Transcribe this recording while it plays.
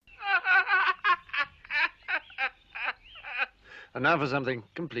And now for something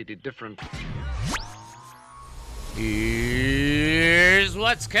completely different. Here's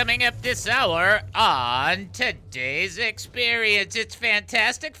what's coming up this hour on today's experience. It's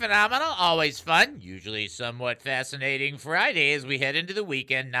fantastic, phenomenal, always fun, usually somewhat fascinating Friday as we head into the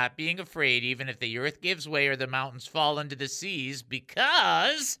weekend, not being afraid even if the earth gives way or the mountains fall into the seas,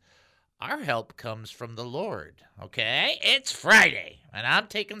 because our help comes from the Lord, okay? It's Friday, and I'm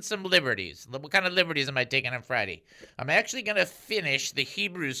taking some liberties. What kind of liberties am I taking on Friday? I'm actually going to finish the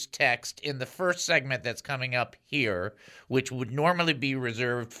Hebrews text in the first segment that's coming up here, which would normally be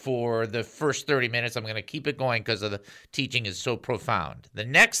reserved for the first 30 minutes. I'm going to keep it going because of the teaching is so profound. The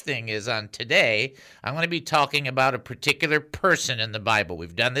next thing is on today, I'm going to be talking about a particular person in the Bible.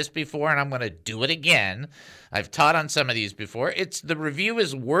 We've done this before, and I'm going to do it again. I've taught on some of these before. The review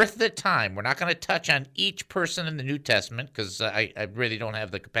is worth the time. We're not going to touch on each person in the New Testament because I really don't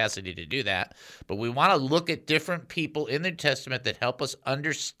have the capacity to do that. But we want to look at different people in the New Testament that help us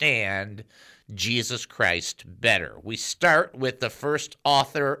understand Jesus Christ better. We start with the first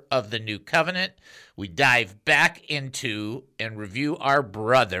author of the New Covenant. We dive back into and review our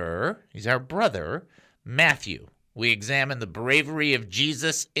brother. He's our brother, Matthew. We examine the bravery of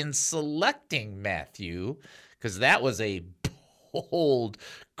Jesus in selecting Matthew, because that was a bold,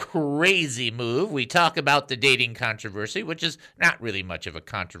 crazy move. We talk about the dating controversy, which is not really much of a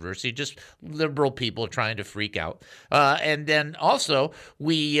controversy, just liberal people trying to freak out. And then also,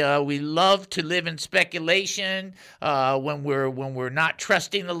 we love to live in speculation when we're not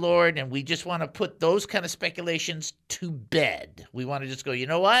trusting the Lord, and we just want to put those kind of speculations to bed. We want to just go, you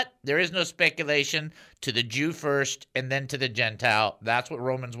know what? There is no speculation. To the Jew first and then to the Gentile. That's what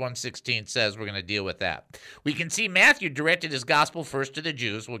Romans 1:16 says. We're going to deal with that. We can see Matthew directed his gospel first to the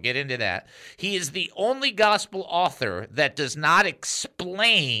Jews. We'll get into that. He is the only gospel author that does not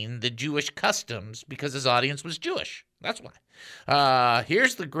explain the Jewish customs because his audience was Jewish. That's why.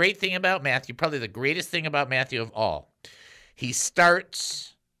 Here's the great thing about Matthew, probably the greatest thing about Matthew of all. He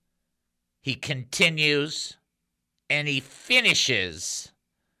starts, he continues, and he finishes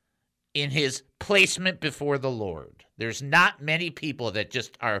in his placement before the Lord. There's not many people that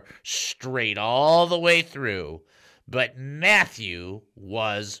just are straight all the way through, but Matthew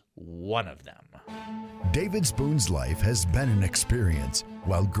was one of them. David Spoon's life has been an experience.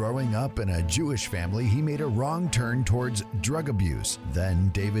 While growing up in a Jewish family, he made a wrong turn towards drug abuse. Then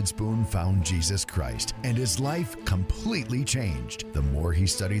David Spoon found Jesus Christ, and his life completely changed. The more he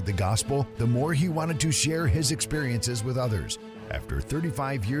studied the gospel, the more he wanted to share his experiences with others. After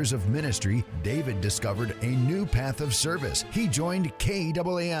 35 years of ministry, David discovered a new path of service. He joined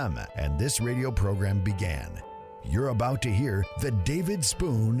KAAM, and this radio program began. You're about to hear the David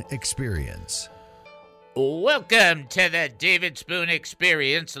Spoon Experience. Welcome to the David Spoon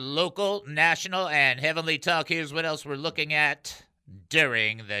Experience, local, national, and heavenly talk. Here's what else we're looking at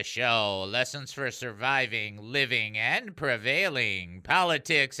during the show. Lessons for surviving, living, and prevailing.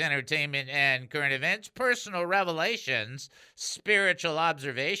 Politics, entertainment, and current events. Personal revelations. Spiritual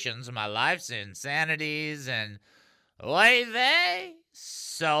observations. My life's insanities. And why they?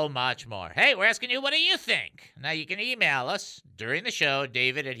 So much more. Hey, we're asking you, what do you think? Now, you can email us during the show,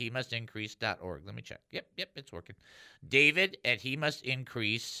 david@hemustincrease.org. Let me check. Yep, it's working.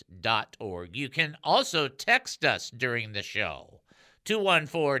 david@hemustincrease.org. You can also text us during the show.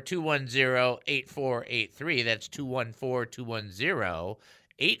 214-210-8483. That's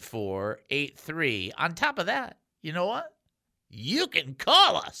 214-210-8483. On top of that, you know what? You can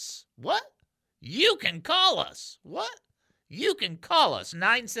call us. What? You can call us. What? You can call us,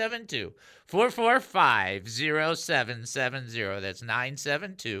 972-445-0770. That's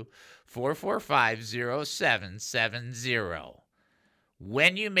 972-445-0770.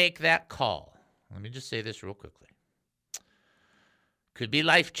 When you make that call, let me just say this real quickly. Could be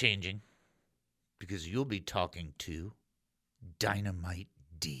life-changing because you'll be talking to Dynamite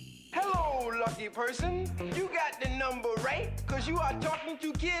D. Hello, lucky person. You got the number right, because you are talking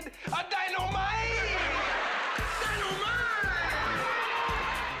to Kid Dynamite. Dynamite!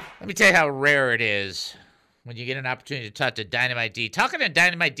 Let me tell you how rare it is when you get an opportunity to talk to Dynamite D. Talking to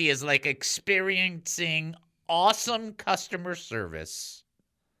Dynamite D is like experiencing awesome customer service.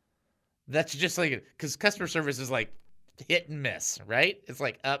 That's just like, because customer service is like hit and miss, right? It's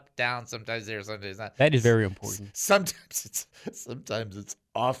like up, down, sometimes there, sometimes not. That is very important. Sometimes it's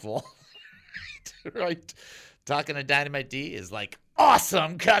awful. Right? Talking to Dynamite D is like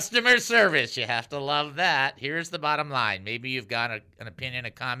awesome customer service. You have to love that. Here's the bottom line. Maybe you've got an opinion,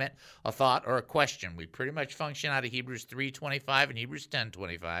 a comment, a thought, or a question. We pretty much function out of Hebrews 3:25 and Hebrews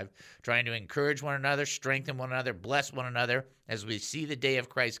 10:25, trying to encourage one another, strengthen one another, bless one another as we see the day of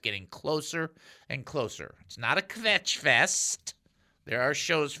Christ getting closer and closer. It's not a kvetch fest. There are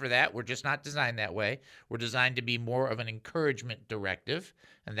shows for that. We're just not designed that way. We're designed to be more of an encouragement directive,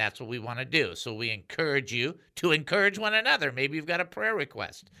 and that's what we want to do. So we encourage you to encourage one another. Maybe you've got a prayer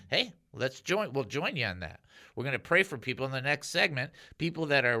request. Hey, let's join. We'll join you on that. We're going to pray for people in the next segment, people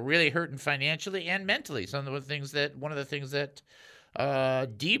that are really hurting financially and mentally. One of the things that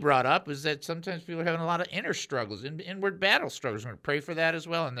Dee brought up is that sometimes people are having a lot of inner struggles, inward battle struggles. We're going to pray for that as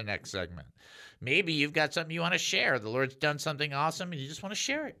well in the next segment. Maybe you've got something you want to share. The Lord's done something awesome and you just want to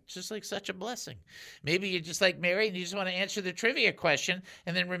share it. It's just like such a blessing. Maybe you're just like Mary and you just want to answer the trivia question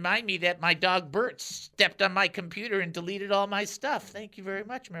and then remind me that my dog Bert stepped on my computer and deleted all my stuff. Thank you very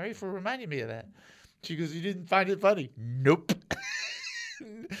much, Mary, for reminding me of that. She goes, you didn't find it funny? Nope.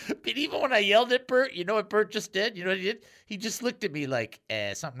 But even when I yelled at Bert, you know what Bert just did? You know what he did? He just looked at me like,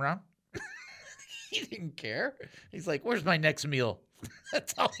 something wrong? He didn't care. He's like, where's my next meal?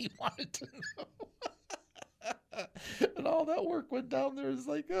 That's all he wanted to know. And all that work went down there. It's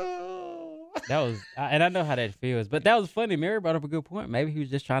like, oh. That was, and I know how that feels. But that was funny. Mary brought up a good point. Maybe he was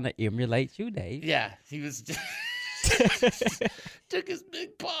just trying to emulate you, Dave. Yeah, he was just took his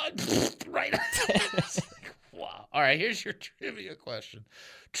big paw right out. Wow. All right, here's your trivia question.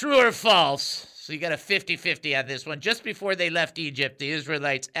 True or false? So you got a 50-50 on this one. Just before they left Egypt, the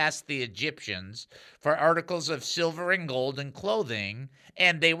Israelites asked the Egyptians for articles of silver and gold and clothing,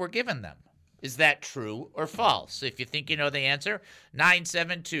 and they were given them. Is that true or false? If you think you know the answer,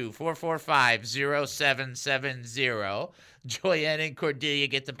 972-445-0770. Joyanne and Cordelia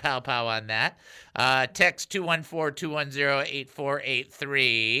get the pow-pow on that. Text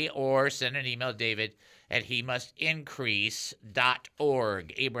 214-210-8483 or send an email, David, at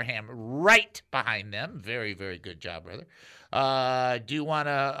hemustincrease.org. Abraham right behind them. Very, very good job, brother. Do want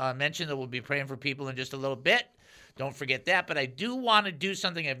to mention that we'll be praying for people in just a little bit. Don't forget that. But I do want to do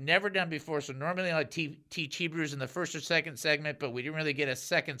something I've never done before. So normally I teach Hebrews in the first or second segment, but we didn't really get a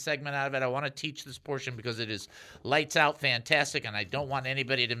second segment out of it. I want to teach this portion because it is lights out fantastic, and I don't want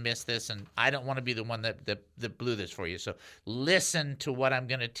anybody to miss this, and I don't want to be the one that blew this for you. So listen to what I'm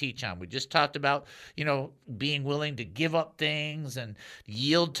going to teach on. We just talked about, being willing to give up things and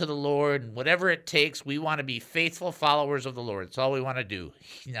yield to the Lord, and whatever it takes, we want to be faithful followers of the Lord. That's all we want to do.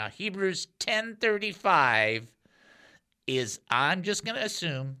 Now, Hebrews 10:35 is, I'm just going to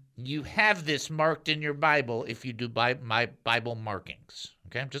assume you have this marked in your Bible if you do my Bible markings.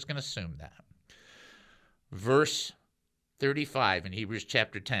 Okay, I'm just going to assume that. Verse 35 in Hebrews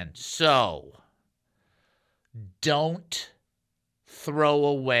chapter 10. So, don't throw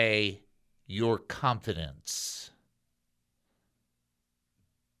away your confidence,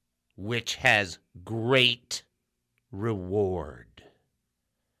 which has great reward.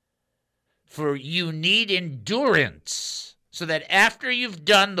 For you need endurance, so that after you've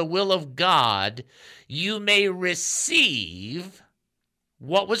done the will of God, you may receive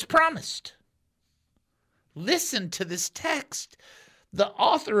what was promised. Listen to this text. The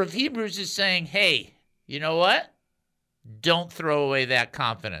author of Hebrews is saying, hey, you know what? Don't throw away that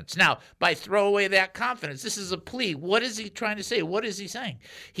confidence. Now, by throw away that confidence, this is a plea. What is he trying to say? What is he saying?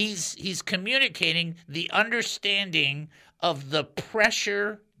 He's communicating the understanding of the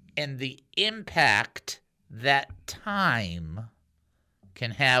pressure and the impact that time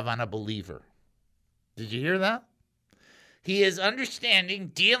can have on a believer. Did you hear that? He is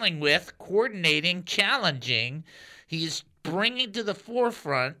understanding, dealing with, coordinating, challenging. He's bringing to the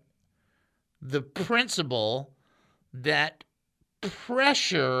forefront the principle that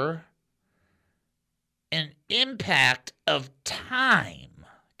pressure and impact of time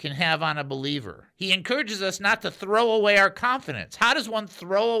can have on a believer. He encourages us not to throw away our confidence. How does one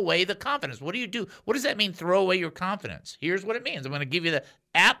throw away the confidence? What do you do? What does that mean, throw away your confidence? Here's what it means. I'm going to give you the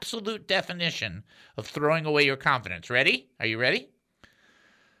absolute definition of throwing away your confidence. Ready? Are you ready?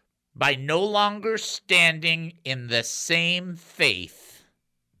 By no longer standing in the same faith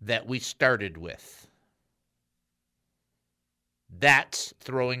that we started with. That's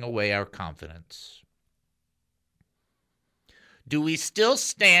throwing away our confidence. Do we still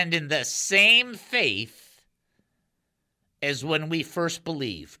stand in the same faith as when we first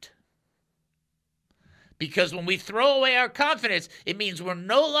believed? Because when we throw away our confidence, it means we're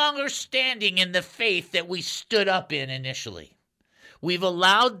no longer standing in the faith that we stood up in initially. We've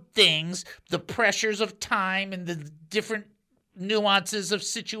allowed things, the pressures of time and the different nuances of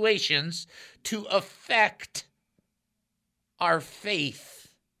situations to affect our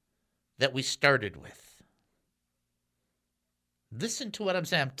faith that we started with. Listen to what I'm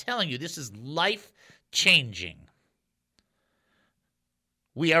saying. I'm telling you, this is life-changing.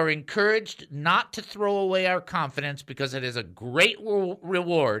 We are encouraged not to throw away our confidence because it is a great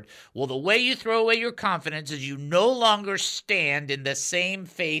reward. Well, the way you throw away your confidence is you no longer stand in the same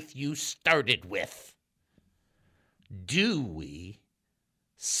faith you started with. Do we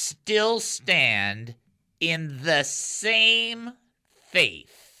still stand in the same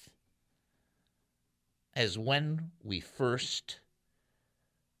faith as when we first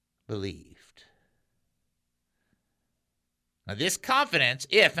believed? Now, this confidence,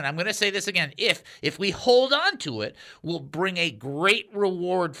 and I'm going to say this again, if we hold on to it, will bring a great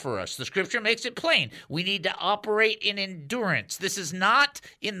reward for us. The scripture makes it plain. We need to operate in endurance. This is not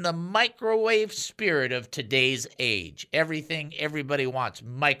in the microwave spirit of today's age. Everything everybody wants,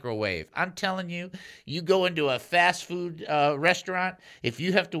 microwave. I'm telling you, you go into a fast food restaurant, if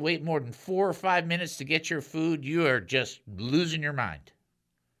you have to wait more than 4 or 5 minutes to get your food, you are just losing your mind.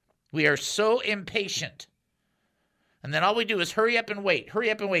 We are so impatient. And then all we do is hurry up and wait,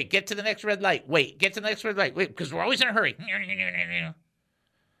 get to the next red light, get to the next red light, because we're always in a hurry.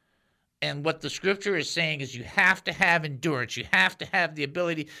 And what the scripture is saying is you have to have endurance. You have to have the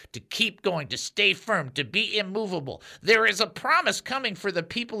ability to keep going, to stay firm, to be immovable. There is a promise coming for the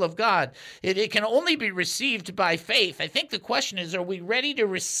people of God. It can only be received by faith. I think the question is, are we ready to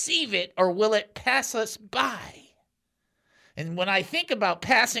receive it, or will it pass us by? And when I think about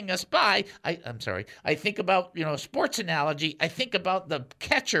passing us by, I think about, a sports analogy. I think about the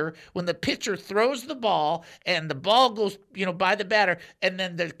catcher when the pitcher throws the ball and the ball goes, by the batter, and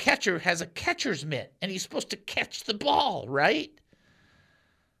then the catcher has a catcher's mitt and he's supposed to catch the ball, right?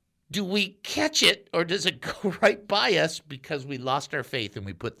 Do we catch it, or does it go right by us because we lost our faith and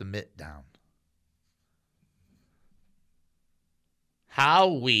we put the mitt down? How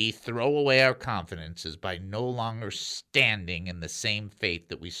we throw away our confidence is by no longer standing in the same faith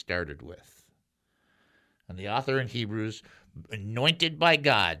that we started with. And the author in Hebrews, anointed by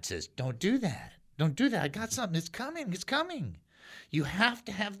God, says, don't do that. Don't do that. I got something. It's coming. It's coming. You have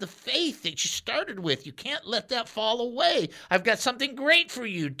to have the faith that you started with. You can't let that fall away. I've got something great for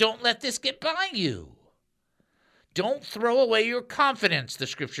you. Don't let this get by you. Don't throw away your confidence, the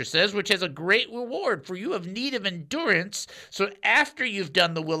scripture says, which has a great reward, for you have need of endurance, so after you've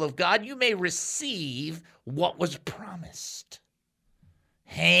done the will of God, you may receive what was promised.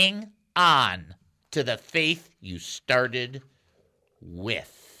 Hang on to the faith you started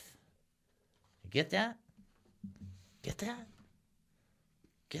with. Get that? Get that?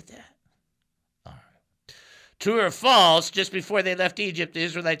 Get that? True or false, just before they left Egypt, the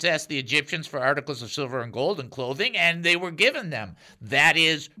Israelites asked the Egyptians for articles of silver and gold and clothing, and they were given them. That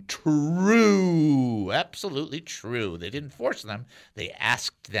is true. Absolutely true. They didn't force them. They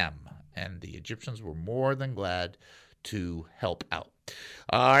asked them, and the Egyptians were more than glad to help out.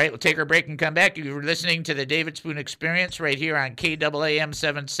 All right, we'll take our break and come back. You're listening to the David Spoon Experience right here on KAAM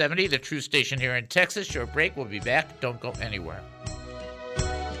 770, the true station here in Texas. Short break. We'll be back. Don't go anywhere.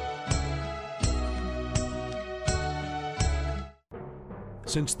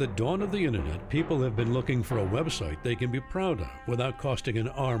 Since the dawn of the internet, people have been looking for a website they can be proud of without costing an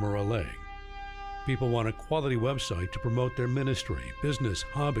arm or a leg. People want a quality website to promote their ministry, business,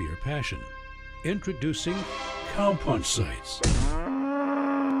 hobby, or passion. Introducing Cowpunch Sites.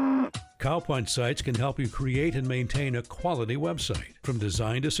 Cowpunch Sites can help you create and maintain a quality website. From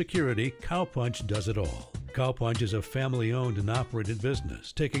design to security, Cowpunch does it all. Cowpunch is a family-owned and operated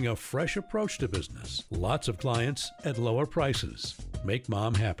business, taking a fresh approach to business. Lots of clients at lower prices. Make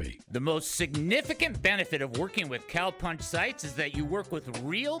mom happy. The most significant benefit of working with Cowpunch Sites is that you work with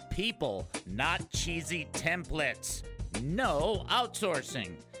real people, not cheesy templates. No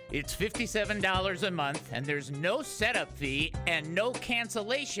outsourcing. It's $57 a month, and there's no setup fee and no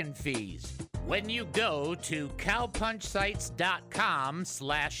cancellation fees when you go to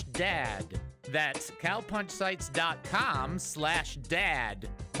cowpunchsites.com/dad. That's cowpunchsites.com/dad.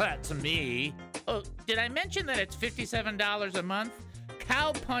 That's me. Oh, did I mention that it's $57 a month?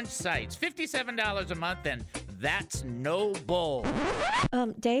 Cowpunch Sites, $57 a month, and that's no bull.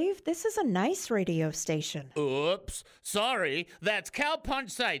 Dave, this is a nice radio station. Oops, sorry. That's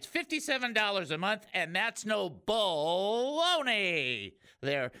Cowpunch Sites, $57 a month, and that's no baloney.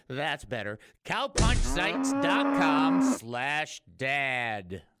 There, that's better.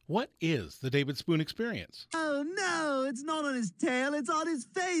 Cowpunchsites.com/dad. What is the David Spoon Experience? Oh, no, it's not on his tail. It's on his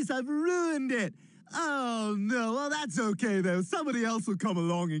face. I've ruined it. Oh, no. Well, that's okay, though. Somebody else will come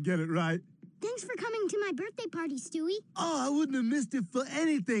along and get it right. Thanks for coming to my birthday party, Stewie. Oh, I wouldn't have missed it for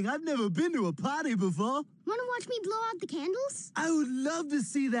anything. I've never been to a party before. Want to watch me blow out the candles? I would love to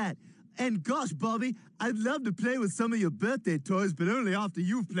see that. And gosh, Bobby, I'd love to play with some of your birthday toys, but only after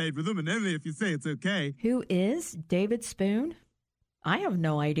you've played with them and only if you say it's okay. Who is David Spoon? I have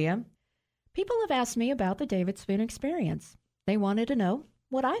no idea. People have asked me about the David Spoon Experience. They wanted to know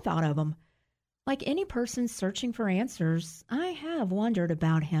what I thought of him. Like any person searching for answers, I have wondered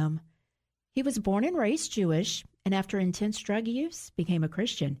about him. He was born and raised Jewish, and after intense drug use, became a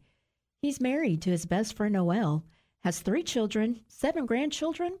Christian. He's married to his best friend Noel, has 3 children, 7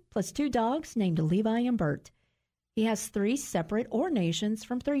 grandchildren, plus 2 dogs named Levi and Bert. He has 3 separate ordinations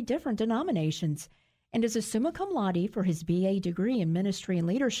from 3 different denominations, and is a summa cum laude for his BA degree in ministry and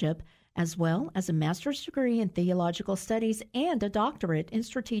leadership, as well as a master's degree in theological studies and a doctorate in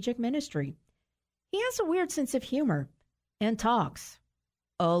strategic ministry. He has a weird sense of humor and talks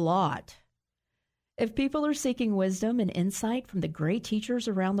a lot. If people are seeking wisdom and insight from the great teachers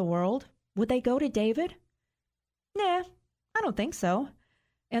around the world, would they go to David? Nah, I don't think so.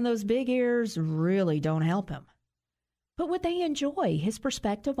 And those big ears really don't help him. But would they enjoy his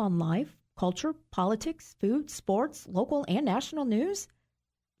perspective on life, culture, politics, food, sports, local and national news?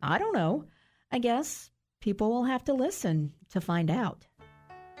 I don't know. I guess people will have to listen to find out.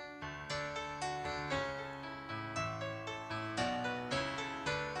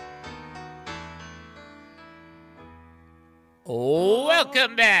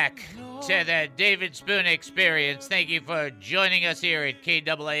 Welcome back to the David Spoon Experience. Thank you for joining us here at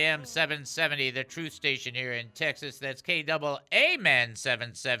KAAM 770, the truth station here in Texas. That's KAAM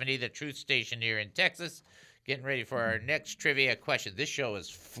 770, the truth station here in Texas. Getting ready for our next trivia question. This show is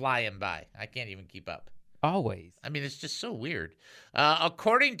flying by. I can't even keep up. Always. I mean, it's just so weird.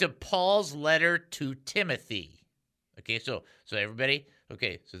 According to Paul's letter to Timothy. Okay, so everybody,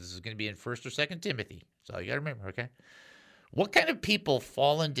 okay, so this is going to be in 1st or 2nd Timothy. So you got to remember, okay? What kind of people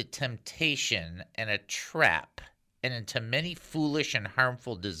fall into temptation and a trap and into many foolish and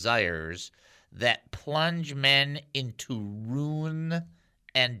harmful desires that plunge men into ruin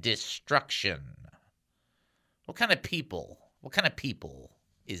and destruction? What kind of people? What kind of people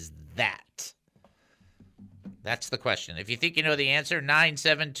is that? That's the question. If you think you know the answer,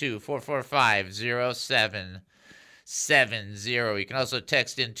 972-445-0770. You can also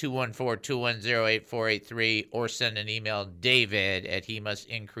text in 214-210-8483 or send an email,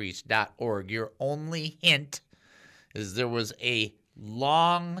 david@hemustincrease.org. Your only hint is there was a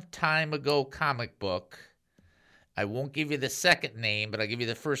long time ago comic book. I won't give you the second name, but I'll give you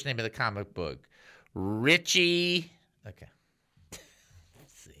the first name of the comic book. Richie. Okay.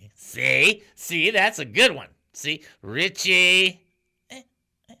 See, that's a good one. See, Richie.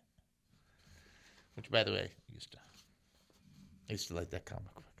 Which, by the way, I used to like that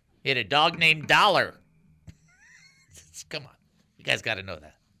comic book. He had a dog named Dollar. Come on. You guys got to know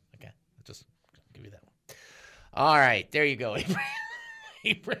that. Okay. I'll just give you that one. All right. There you go.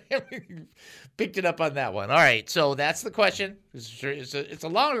 Abraham picked it up on that one. All right. So that's the question. It's a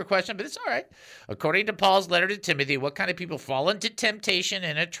longer question, but it's all right. According to Paul's letter to Timothy, what kind of people fall into temptation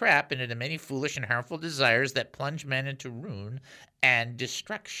and a trap and into many foolish and harmful desires that plunge men into ruin and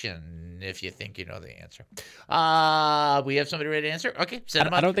destruction? If you think you know the answer. We have somebody ready to answer? Okay. Send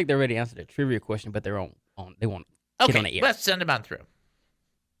them on. I don't think they're ready to answer the trivia question, but they're on they want to get on the air. Let's send them on through.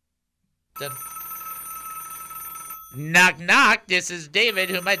 Knock, knock. This is David.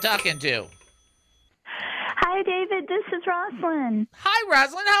 Who am I talking to? Hi, David. This is Rosalind. Hi,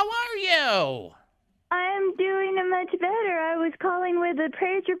 Rosalind. How are you? I'm doing much better. I was calling with a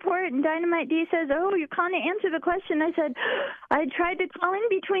praise report, and Dynamite D says, "Oh, you're calling to answer the question." I said, "I tried to call in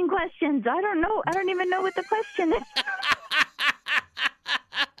between questions. I don't know. I don't even know what the question is."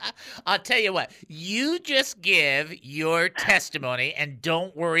 I'll tell you what. You just give your testimony and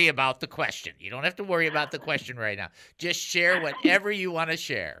don't worry about the question. You don't have to worry about the question right now. Just share whatever you want to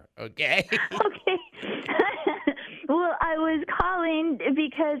share, okay? Okay. Well, I was calling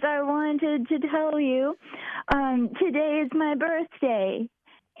because I wanted to tell you today is my birthday,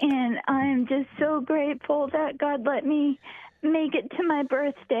 and I'm just so grateful that God let me make it to my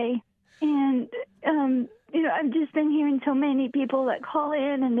birthday. And, I've just been hearing so many people that call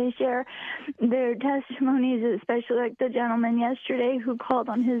in and they share their testimonies, especially like the gentleman yesterday who called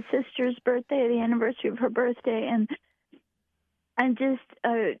on his sister's birthday, the anniversary of her birthday. And I'm just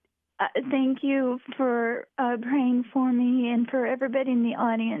thank you for praying for me, and for everybody in the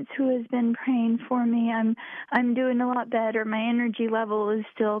audience who has been praying for me. I'm doing a lot better. My energy level is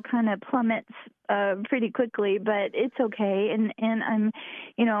still kind of plummets pretty quickly, but it's okay. And I'm,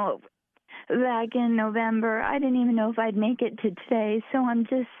 back in November, I didn't even know if I'd make it to today. So I'm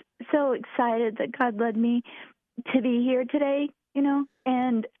just so excited that God led me to be here today,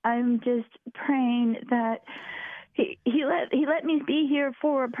 and I'm just praying that, he let me be here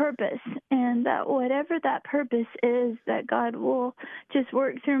for a purpose, and that whatever that purpose is, that God will just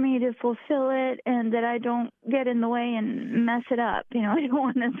work through me to fulfill it, and that I don't get in the way and mess it up. I don't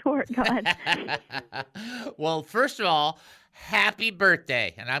want to thwart God. Well, first of all, happy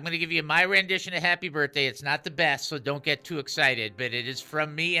birthday. And I'm going to give you my rendition of happy birthday. It's not the best, so don't get too excited, but it is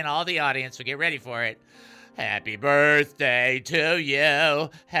from me and all the audience, so get ready for it. Happy birthday to you.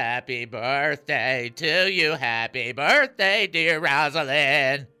 Happy birthday to you. Happy birthday, dear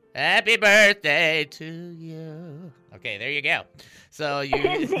Rosalind. Happy birthday to you. Okay, there you go. So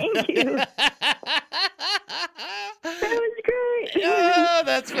you. Thank you. That was great. Oh,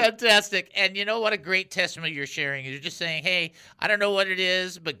 that's fantastic. And you know what a great testimony you're sharing. You're just saying, hey, I don't know what it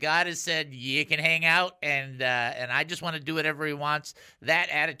is, but God has said you can hang out, and I just want to do whatever he wants. That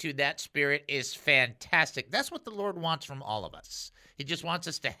attitude, that spirit is fantastic. That's what the Lord wants from all of us. He just wants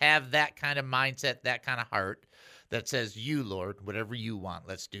us to have that kind of mindset, that kind of heart that says, you, Lord, whatever you want,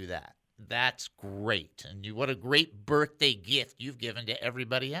 let's do that. That's great. And what a great birthday gift you've given to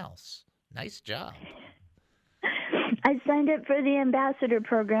everybody else. Nice job. I signed up for the ambassador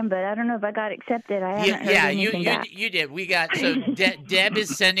program, but I don't know if I got accepted. I haven't heard anything back. You did. We got Deb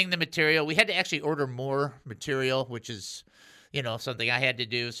is sending the material. We had to actually order more material, which is, something I had to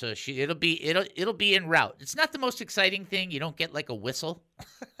do. So it'll be en route. It's not the most exciting thing. You don't get like a whistle,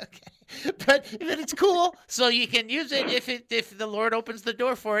 okay. But it's cool. So you can use it if the Lord opens the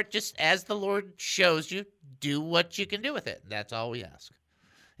door for it. Just as the Lord shows you, do what you can do with it. That's all we ask.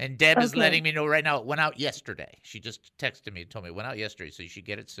 And Deb is letting me know right now it went out yesterday. She just texted me and told me it went out yesterday, so you should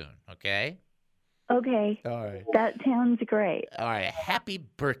get it soon, okay? Okay. All right. That sounds great. All right. Happy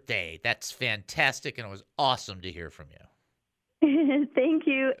birthday. That's fantastic, and it was awesome to hear from you. Thank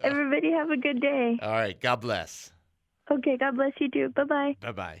you. Everybody have a good day. All right. God bless. Okay. God bless you, too. Bye-bye.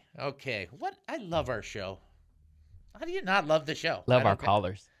 Bye-bye. Okay. I love our show. How do you not love the show? Love our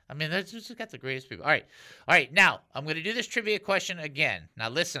callers. I mean, that's just got the greatest people. All right. Now, I'm going to do this trivia question again. Now,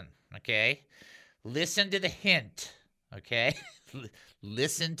 listen, okay? Listen to the hint, okay?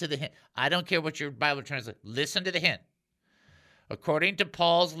 Listen to the hint. I don't care what your Bible translates. Listen to the hint. According to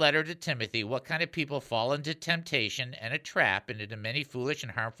Paul's letter to Timothy, what kind of people fall into temptation and a trap and into many foolish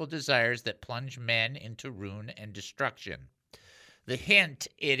and harmful desires that plunge men into ruin and destruction? The hint,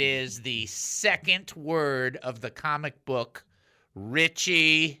 it is the second word of the comic book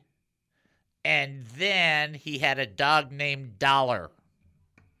Richie, and then he had a dog named Dollar.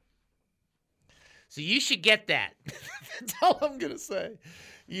 So you should get that. That's all I'm going to say.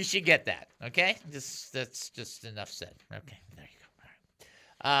 You should get that, okay? That's just enough said. Okay, there you go.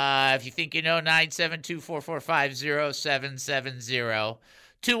 All right. If you think you know, 972-445-0770.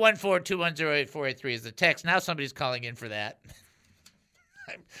 214-210-8483 is the text. Now somebody's calling in for that.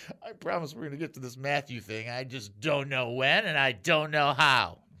 I promise we're going to get to this Matthew thing. I just don't know when, and I don't know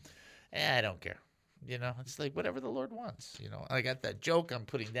how. I don't care. It's like whatever the Lord wants. I got that joke. I'm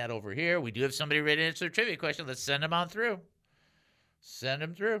putting that over here. We do have somebody ready to answer a trivia question. Let's send them on through. Send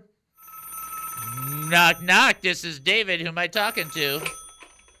them through. Knock, knock. This is David. Who am I talking to?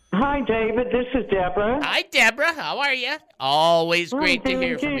 Hi, David. This is Deborah. Hi, Deborah. How are you? Always great to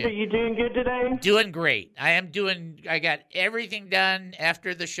hear from you. Are you doing good today? Doing great. I got everything done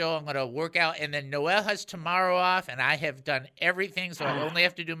after the show. I'm going to work out. And then Noel has tomorrow off, and I have done everything, so I only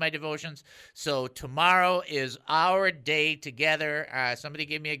have to do my devotions. So tomorrow is our day together. Somebody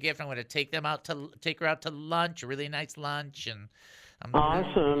gave me a gift. I'm going to take her out to lunch, a really nice lunch. And I'm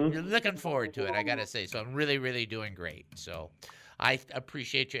awesome. Looking forward to it, I got to say. So I'm really, really doing great. So I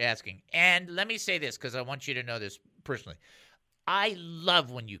appreciate you asking. And let me say this, because I want you to know this personally. I love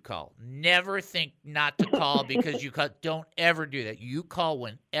when you call. Never think not to call because you call. Don't ever do that. You call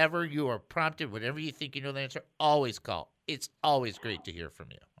whenever you are prompted, whenever you think you know the answer. Always call. It's always great to hear from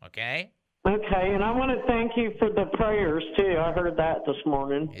you, okay? Okay, and I want to thank you for the prayers, too. I heard that this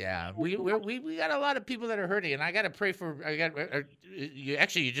morning. Yeah, we got a lot of people that are hurting, and I got to pray for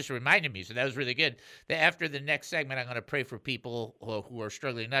you just reminded me, so that was really good. That after the next segment, I'm going to pray for people who are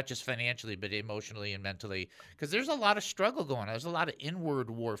struggling, not just financially, but emotionally and mentally, because there's a lot of struggle going on. There's a lot of inward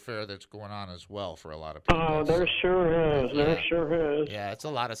warfare that's going on as well for a lot of people. Oh, there sure is. Yeah. There sure is. Yeah, it's a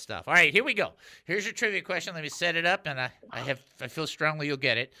lot of stuff. All right, here we go. Here's your trivia question. Let me set it up, and I feel strongly you'll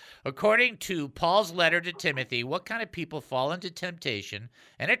get it. According to Paul's letter to Timothy, what kind of people fall into temptation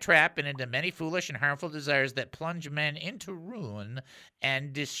and a trap and into many foolish and harmful desires that plunge men into ruin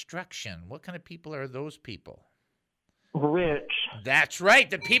and destruction? What kind of people are those people? Rich. That's right.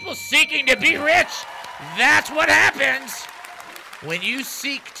 The people seeking to be rich. That's what happens. When you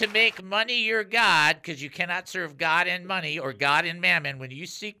seek to make money your God, because you cannot serve God and money or God and mammon, when you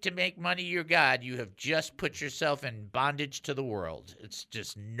seek to make money your God, you have just put yourself in bondage to the world. It's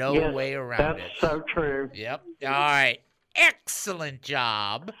just no way around it. That's so true. Yep. All right. Excellent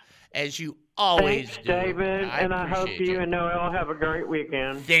job, as you always Thanks, do. David, and I hope appreciate you it. and Noel have a great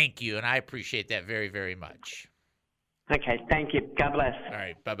weekend. Thank you, and I appreciate that very, very much. Okay, thank you. God bless. All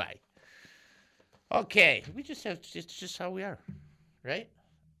right, bye-bye. Okay, we just have, it's just how we are, right?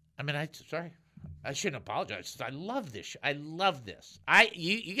 I mean, sorry. I shouldn't apologize. I love this. I love this.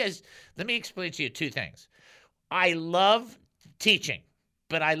 You guys, let me explain to you two things. I love teaching,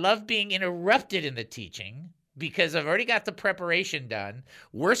 but I love being interrupted in the teaching because I've already got the preparation done.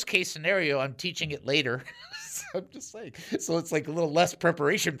 Worst case scenario, I'm teaching it later. So I'm just saying. So it's like a little less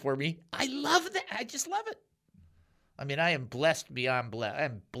preparation for me. I love that. I just love it. I mean, I am blessed beyond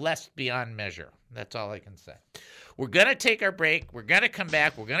I'm blessed beyond measure. That's all I can say. We're going to take our break. We're going to come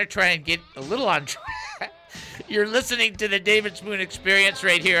back. We're going to try and get a little on track. You're listening to the David Spoon Experience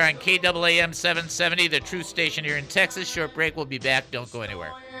right here on KAAM 770, the truth station here in Texas. Short break. We'll be back. Don't go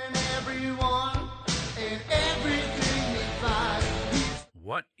anywhere.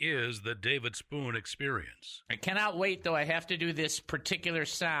 What is the David Spoon Experience? I cannot wait, though. I have to do this particular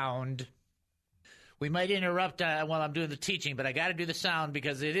sound. We might interrupt while I'm doing the teaching, but I got to do the sound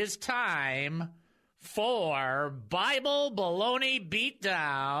because it is time for Bible Baloney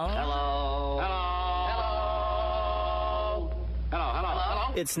Beatdown. Hello.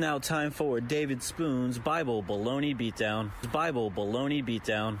 It's now time for David Spoon's Bible Baloney Beatdown. Bible Baloney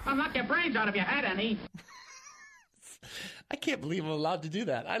Beatdown. I'll knock your brains out if you had any. I can't believe I'm allowed to do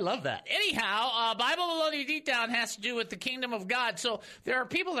that. I love that. Anyhow, Bible Baloney Beatdown has to do with the kingdom of God. So there are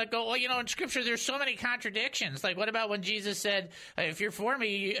people that go, well, you know, in Scripture there's so many contradictions. Like, what about when Jesus said, if you're for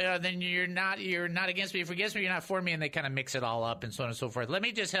me, then you're not against me. If you're against me, you're not for me. And they kind of mix it all up and so on and so forth. Let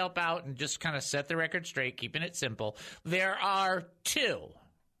me just help out and just kind of set the record straight, keeping it simple. There are two.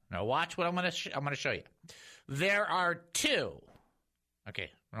 Now watch what I'm going to show you. There are two.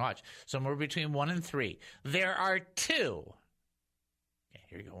 Okay, watch. Somewhere between 1 and 3. There are two. Okay,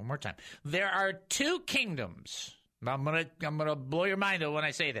 here you go. One more time. There are two kingdoms. I'm gonna blow your mind though when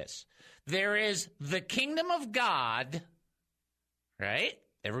I say this. There is the kingdom of God, right?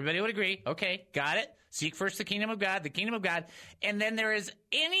 Everybody would agree. Okay, got it. Seek first the kingdom of God, and then there is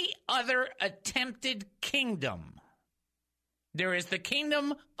any other attempted kingdom. There is the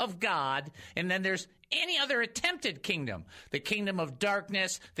kingdom of God, and then there's any other attempted kingdom. The kingdom of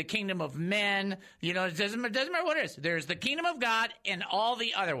darkness, the kingdom of men. You know, it doesn't matter what it is. There's the kingdom of God and all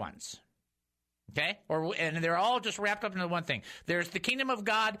the other ones. Okay? And they're all just wrapped up into one thing. There's the kingdom of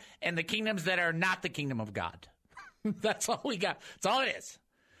God and the kingdoms that are not the kingdom of God. That's all we got. That's all it is.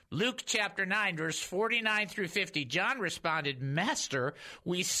 Luke chapter 9, verse 49 through 50. John responded, Master,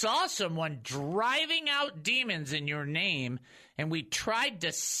 we saw someone driving out demons in your name, and we tried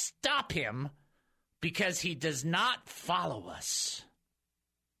to stop him because he does not follow us.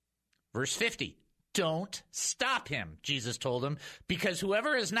 Verse 50. Don't stop him, Jesus told him, because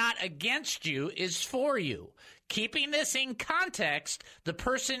whoever is not against you is for you. Keeping this in context, the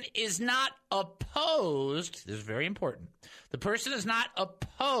person is not opposed. This is very important. The person is not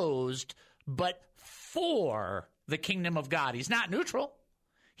opposed, but for the kingdom of God. He's not neutral.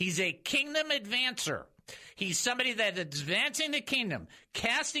 He's a kingdom advancer. He's somebody that is advancing the kingdom,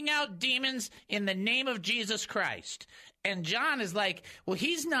 casting out demons in the name of Jesus Christ. And John is like, well,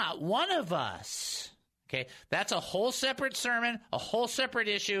 he's not one of us. Okay, that's a whole separate sermon, a whole separate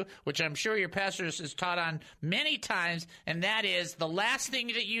issue, which I'm sure your pastor has taught on many times, and that is the last thing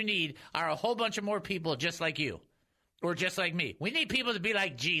that you need are a whole bunch of more people just like you or just like me. We need people to be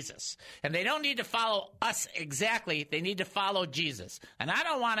like Jesus, and they don't need to follow us exactly. They need to follow Jesus. And I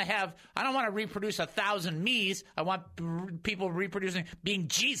don't want to reproduce 1,000 me's. I want people reproducing, being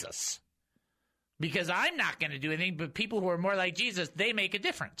Jesus, because I'm not going to do anything, but people who are more like Jesus, they make a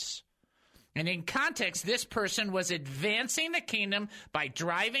difference. And in context, this person was advancing the kingdom by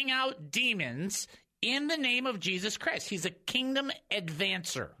driving out demons in the name of Jesus Christ. He's a kingdom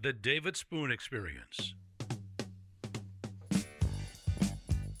advancer. The David Spoon Experience.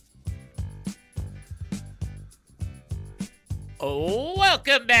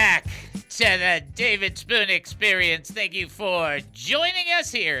 Welcome back to the David Spoon Experience. Thank you for joining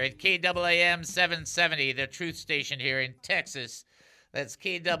us here at KAAM 770, the truth station here in Texas. That's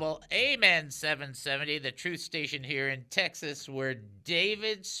KAAM 770, the truth station here in Texas, where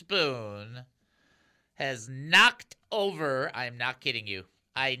David Spoon has knocked over, I'm not kidding you,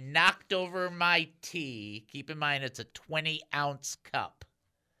 I knocked over my tea. Keep in mind, it's a 20-ounce cup.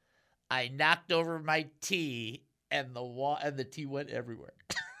 I knocked over my tea and the tea went everywhere.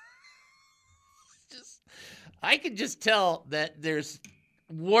 I can just tell that there's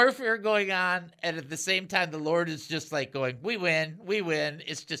warfare going on, and at the same time, the Lord is just like going, we win.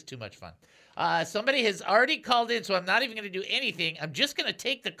 It's just too much fun. Somebody has already called in, so I'm not even going to do anything. I'm just going to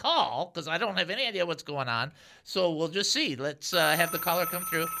take the call because I don't have any idea what's going on. So we'll just see. Let's have the caller come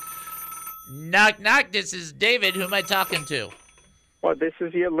through. Knock, knock. This is David. Who am I talking to? Well, this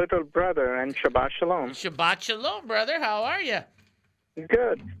is your little brother, and Shabbat Shalom. Shabbat Shalom, brother. How are you?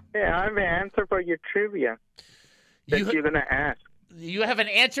 Good. Yeah, I have an answer for your trivia that you're going to ask. You have an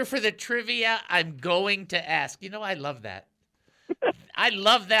answer for the trivia I'm going to ask. You know, I love that. I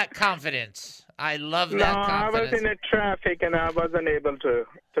love that confidence. I love that confidence. No, I was in the traffic, and I wasn't able to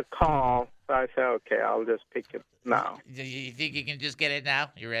call. So I said, okay, I'll just pick it now. You think you can just get it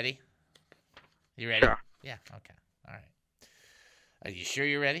now? You ready? You ready? Sure. Yeah, okay. All right. Are you sure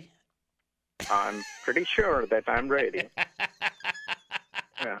you're ready? I'm pretty sure that I'm ready.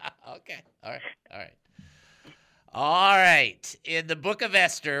 Yeah. Okay. All right. All right. In the book of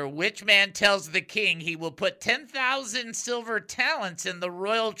Esther, which man tells the king he will put 10,000 silver talents in the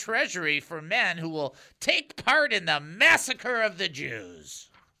royal treasury for men who will take part in the massacre of the Jews?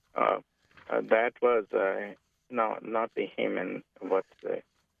 That was, no, not the Haman. What's the...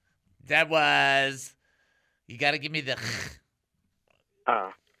 That was, you got to give me the...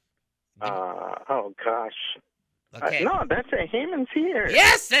 oh, gosh. Okay. No, that's a Haman's here.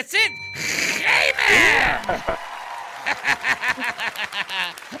 Yes, that's it. Haman! Yeah.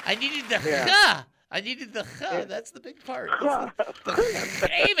 I needed the huh. I needed the huh. Yeah. That's the big part. The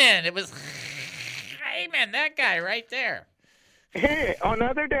Haman. It was Haman, that guy right there. Hey,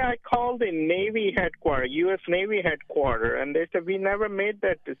 another day I called the Navy headquarters, U.S. Navy headquarters, and they said we never made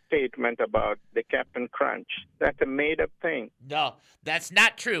that statement about the Captain Crunch. That's a made-up thing. No, that's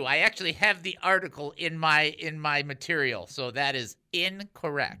not true. I actually have the article in my material, so that is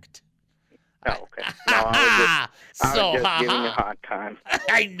incorrect. Oh, okay. No, I was just giving you a hard time.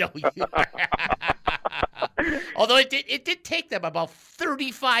 I know you are. Although it did take them about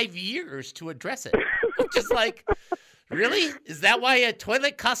 35 years to address it. Which is like, really? Is that why a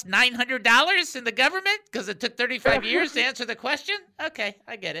toilet costs $900 in the government? Because it took 35 years to answer the question? Okay,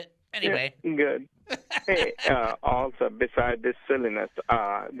 I get it. Anyway. Yeah, good. Hey, also, besides this silliness,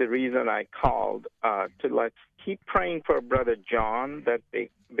 the reason I called let's keep praying for Brother John that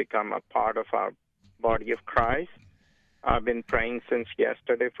they become a part of our body of Christ. I've been praying since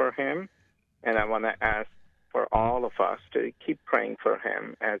yesterday for him, and I want to ask for all of us to keep praying for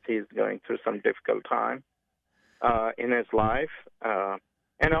him as he's going through some difficult time in his life.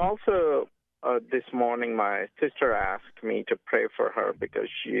 And also, this morning, my sister asked me to pray for her because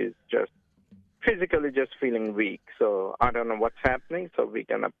she's just physically just feeling weak. So I don't know what's happening, so we're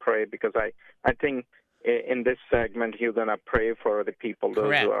going to pray because I think in this segment, you're going to pray for the people, those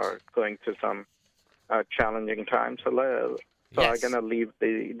Correct. who are going through some challenging times. So Yes. I'm going to leave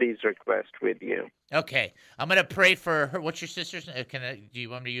these requests with you. Okay. I'm going to pray for her. What's your sister's name? Do you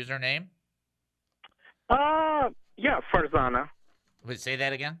want me to use her name? Yeah, Farzana. Would say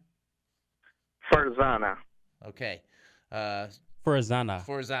that again? Farzana. Okay. Farzana.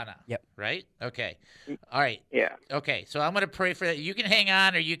 Farzana. Yep. Right? Okay. All right. Yeah. Okay. So I'm going to pray for that. You can hang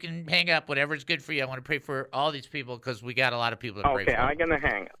on or you can hang up, whatever's good for you. I want to pray for all these people because we got a lot of people to pray for. Okay, I'm going to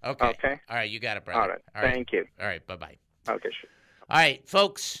hang up. Okay. All right. You got it, brother. All right. Thank you. All right. Bye-bye. Okay, sure. All right,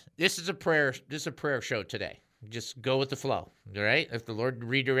 folks, this is a prayer show today. Just go with the flow, all right? If the Lord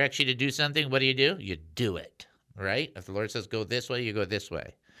redirects you to do something, what do? You do it, all right? If the Lord says go this way, you go this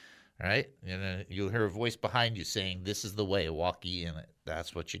way, all right? You'll hear a voice behind you saying, this is the way, walk ye in it.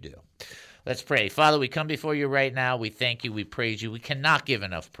 That's what you do. Let's pray. Father, we come before you right now. We thank you. We praise you. We cannot give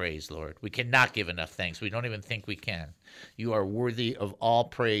enough praise, Lord. We cannot give enough thanks. We don't even think we can. You are worthy of all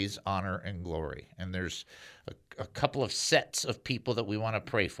praise, honor, and glory. And there's a couple of sets of people that we want to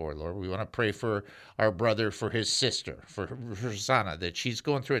pray for, Lord. We want to pray for our brother, for his sister, for Rosanna, that she's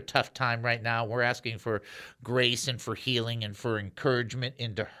going through a tough time right now. We're asking for grace and for healing and for encouragement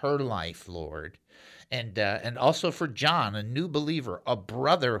into her life, Lord. And also for John, a new believer, a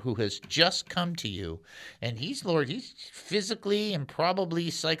brother who has just come to you. And he's physically and probably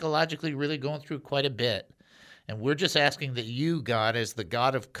psychologically really going through quite a bit. And we're just asking that you, God, as the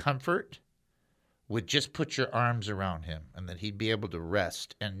God of comfort, would just put your arms around him and that he'd be able to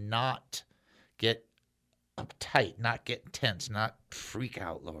rest and not get uptight, not get tense, not freak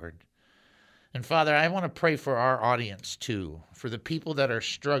out, Lord. And Father, I want to pray for our audience too, for the people that are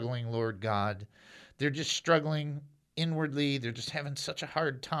struggling, Lord God. They're just struggling inwardly. They're just having such a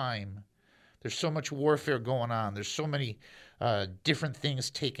hard time. There's so much warfare going on. There's so many different things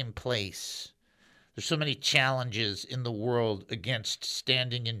taking place. There's so many challenges in the world against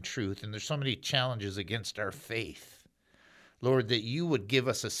standing in truth, and there's so many challenges against our faith. Lord, that you would give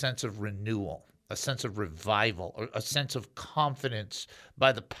us a sense of renewal, a sense of revival, or a sense of confidence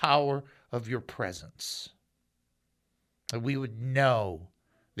by the power of your presence. That we would know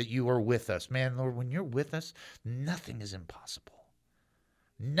that you are with us. Man, Lord, when you're with us, nothing is impossible.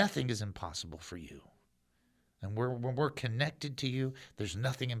 Nothing is impossible for you. And when we're connected to you, there's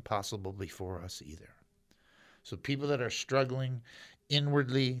nothing impossible before us either. So people that are struggling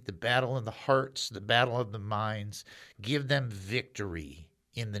inwardly, the battle in the hearts, the battle of the minds, give them victory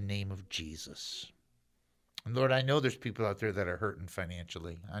in the name of Jesus. And Lord, I know there's people out there that are hurting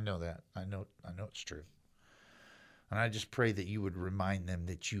financially. I know that. I know it's true. And I just pray that you would remind them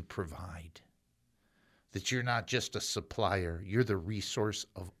that you provide, that you're not just a supplier, you're the resource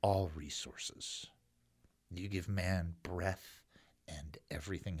of all resources. You give man breath and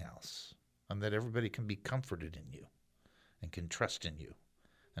everything else, and that everybody can be comforted in you and can trust in you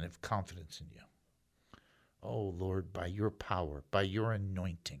and have confidence in you. Oh, Lord, by your power, by your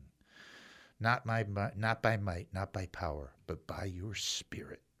anointing, not by might, not by power, but by your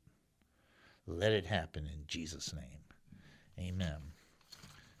Spirit, let it happen in Jesus' name. Amen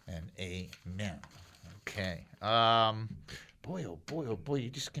and amen. Okay. Boy, oh boy, you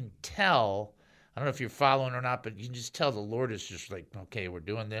just can tell. I don't know if you're following or not, but you can just tell the Lord is just like, okay, we're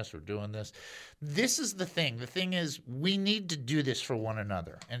doing this. This is the thing. The thing is, we need to do this for one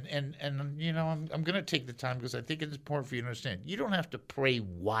another. And you know, I'm going to take the time because I think it's important for you to understand. You don't have to pray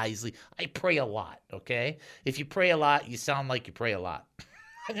wisely. I pray a lot, okay? If you pray a lot, you sound like you pray a lot.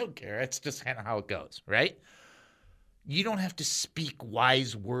 I don't care. It's just kind of how it goes, right? You don't have to speak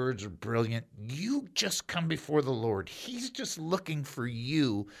wise words or brilliant. You just come before the Lord. He's just looking for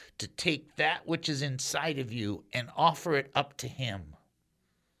you to take that which is inside of you and offer it up to him.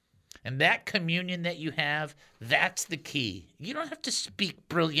 And that communion that you have, that's the key. You don't have to speak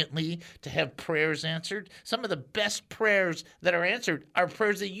brilliantly to have prayers answered. Some of the best prayers that are answered are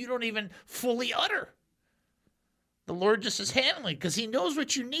prayers that you don't even fully utter. The Lord just is handling because he knows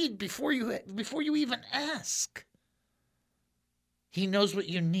what you need before you even ask. He knows what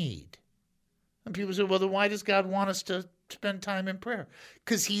you need. And people say, well, then why does God want us to spend time in prayer?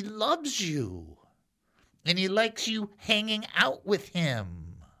 Because he loves you. And he likes you hanging out with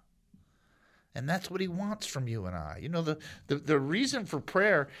him. And that's what he wants from you and I. You know, the reason for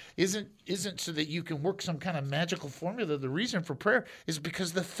prayer isn't so that you can work some kind of magical formula. The reason for prayer is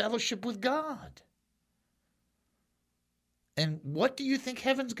because the fellowship with God. And what do you think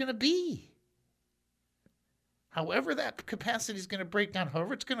heaven's going to be? However that capacity is going to break down,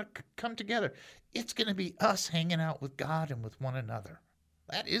 however it's going to come together, it's going to be us hanging out with God and with one another.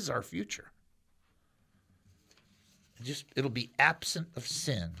 That is our future. It'll be absent of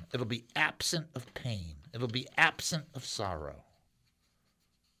sin. It'll be absent of pain. It'll be absent of sorrow.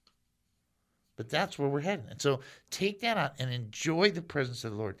 But that's where we're heading. And so take that out and enjoy the presence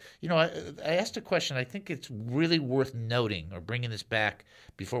of the Lord. You know, I asked a question. I think it's really worth noting or bringing this back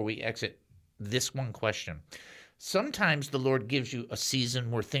before we exit this one question. Sometimes the Lord gives you a season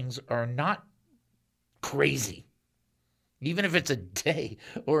where things are not crazy. Even if it's a day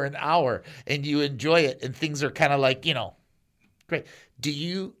or an hour and you enjoy it and things are kind of like, you know, great. Do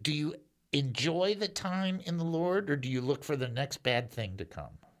you enjoy the time in the Lord or do you look for the next bad thing to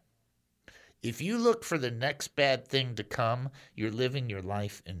come? If you look for the next bad thing to come, you're living your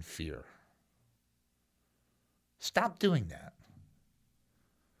life in fear. Stop doing that.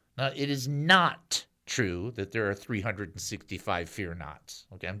 Now, it is not true that there are 365 fear nots.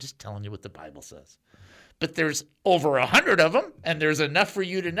 Okay, I'm just telling you what the Bible says. But there's over 100 of them, and there's enough for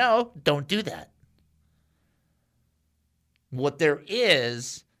you to know, don't do that. What there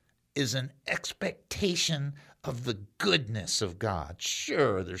is an expectation of the goodness of God.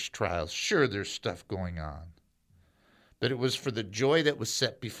 Sure, there's trials. Sure, there's stuff going on. But it was for the joy that was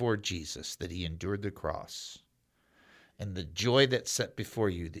set before Jesus that he endured the cross. And the joy that's set before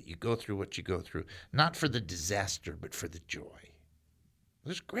you, that you go through what you go through, not for the disaster, but for the joy.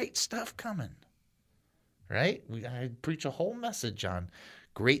 There's great stuff coming, right? I preach a whole message on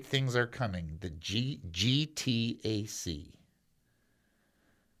great things are coming, the GTAC.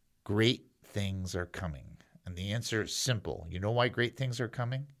 Great things are coming. And the answer is simple. You know why great things are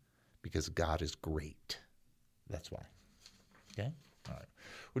coming? Because God is great. That's why. Okay? All right.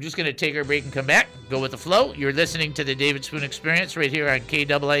 We're just going to take our break and come back. Go with the flow. You're listening to the David Spoon Experience right here on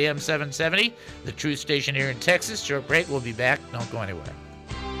KAAM 770, the truth station here in Texas. Short break. We'll be back. Don't go anywhere.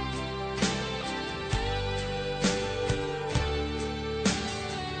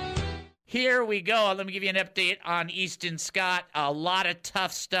 here we go. Let me give you an update on Easton Scott. A lot of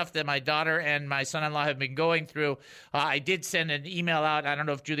tough stuff that my daughter and my son-in-law have been going through. I did send an email out. I don't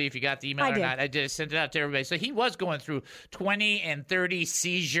know if, Julie, if you got the email or not. I did send it out to everybody. So he was going through 20 and 30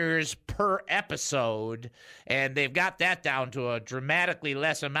 seizures per episode, and they've got that down to a dramatically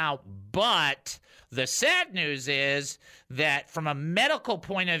less amount. But the sad news is that from a medical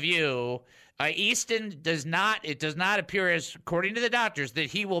point of view, Easton does not appear, as according to the doctors, that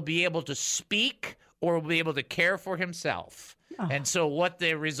he will be able to speak or will be able to care for himself. Oh. And so what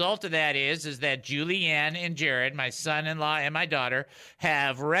the result of that is that Julianne and Jared, my son-in-law and my daughter,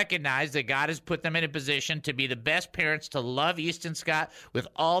 have recognized that God has put them in a position to be the best parents, to love Easton Scott with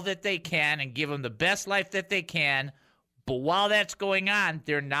all that they can and give him the best life that they can. But while that's going on,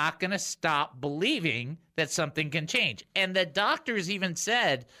 they're not going to stop believing that something can change. And the doctors even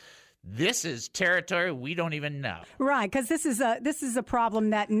said, this is territory we don't even know. Right, because this is a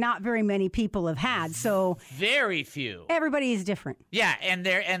problem that not very many people have had. So very few. Everybody is different. Yeah, and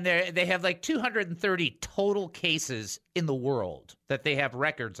they have like 230 total cases in the world that they have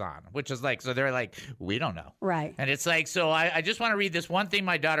records on, which is like, so they're like, we don't know. Right. And it's like, so I just want to read this one thing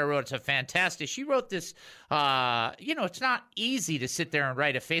my daughter wrote. It's a fantastic. She wrote this, it's not easy to sit there and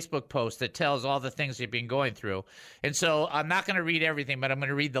write a Facebook post that tells all the things you've been going through. And so I'm not going to read everything, but I'm going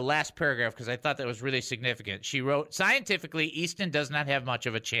to read the last paragraph because I thought that was really significant. She wrote, scientifically, Easton does not have much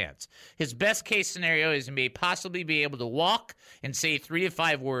of a chance. His best case scenario is he may possibly be able to walk and say 3 to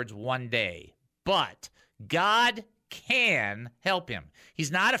 5 words one day. But God can help him.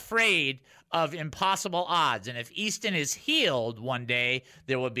 He's not afraid of impossible odds. And if Easton is healed one day,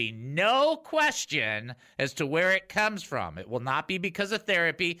 there will be no question as to where it comes from. It will not be because of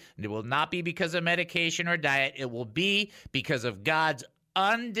therapy. It will not be because of medication or diet. It will be because of God's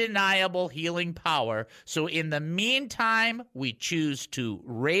undeniable healing power. So in the meantime, we choose to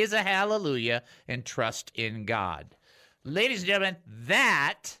raise a hallelujah and trust in God. Ladies and gentlemen,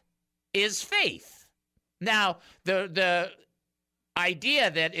 that is faith. Now, the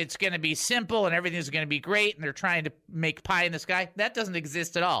idea that it's going to be simple and everything's going to be great and they're trying to make pie in the sky, that doesn't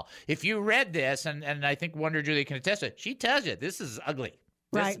exist at all. If you read this, and I think Wonder Julie can attest to it, she tells you this is ugly.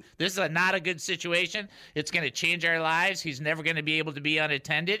 Right. This is not a good situation. It's going to change our lives. He's never going to be able to be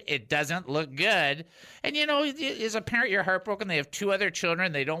unattended. It doesn't look good. And, as a parent, you're heartbroken. They have 2 other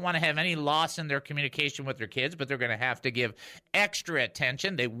children. They don't want to have any loss in their communication with their kids, but they're going to have to give extra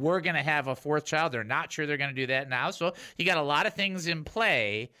attention. They were going to have a 4th child. They're not sure they're going to do that now. So you got a lot of things in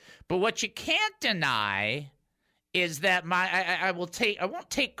play. But what you can't deny is that I won't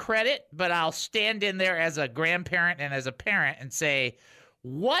take credit, but I'll stand in there as a grandparent and as a parent and say,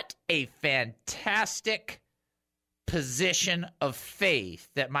 what a fantastic position of faith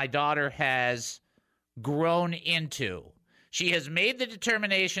that my daughter has grown into. She has made the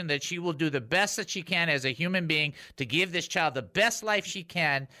determination that she will do the best that she can as a human being to give this child the best life she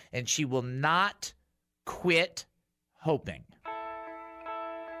can, and she will not quit hoping.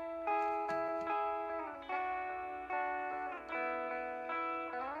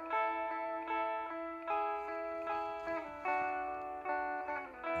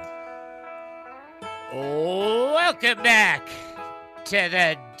 Welcome back to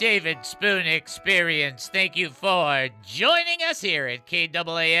the David Spoon Experience. Thank you for joining us here at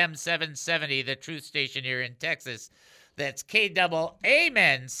KAAM 770, the truth station here in Texas. That's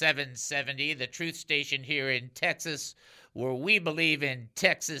KAAM 770, the truth station here in Texas, where we believe in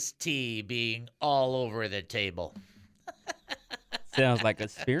Texas tea being all over the table. Sounds like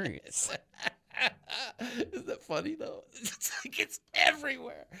experience. Isn't that funny, though? It's like it's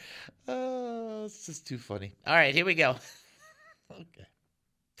everywhere. Oh, it's just too funny. All right, here we go. Okay.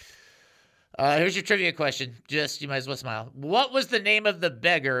 Here's your trivia question. You might as well smile. What was the name of the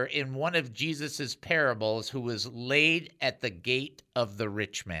beggar in one of Jesus's parables who was laid at the gate of the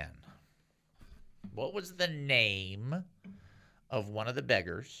rich man? What was the name of one of the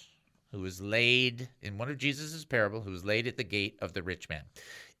beggars who was laid in one of Jesus's parables who was laid at the gate of the rich man?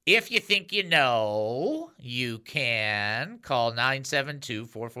 If you think you know, you can call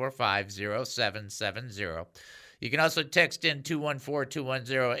 972-445-0770. You can also text in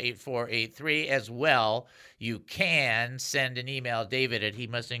 214-210-8483 as well. You can send an email,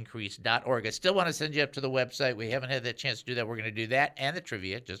 david@hemustincrease.org. I still want to send you up to the website. We haven't had that chance to do that. We're going to do that and the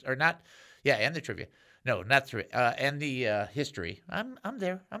trivia. And the trivia. No, not trivia. And the history. I'm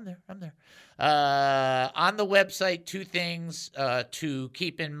there. On the website, 2 things to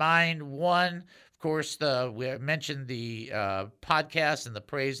keep in mind. One, of course, we mentioned the podcast and the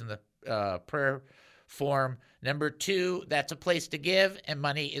praise and the prayer form. Number 2, that's a place to give, and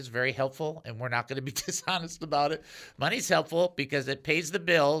money is very helpful, and we're not going to be dishonest about it. Money's helpful because it pays the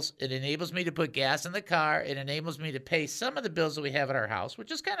bills. It enables me to put gas in the car. It enables me to pay some of the bills that we have at our house,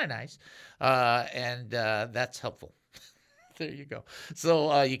 which is kind of nice, and that's helpful. There you go.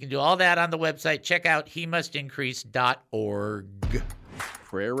 So you can do all that on the website. Check out HeMustIncrease.org.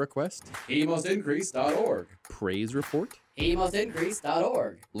 Prayer request? HeMustIncrease.org. Praise report?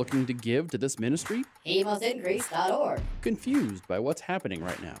 HeMustIncrease.org. Looking to give to this ministry? HeMustIncrease.org. Confused by what's happening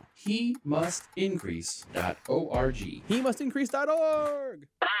right now? HeMustIncrease.org. HeMustIncrease.org.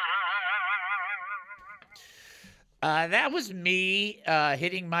 That was me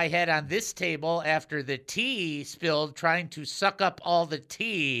hitting my head on this table after the tea spilled, trying to suck up all the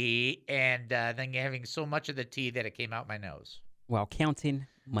tea, and then having so much of the tea that it came out my nose. While counting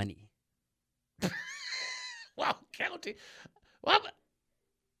money. Wow, counting. Well,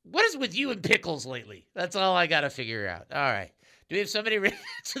 what is with you and pickles lately? That's all I got to figure out. All right. Do we have somebody ready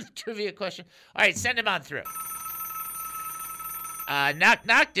to the trivia question? All right, send him on through. Knock,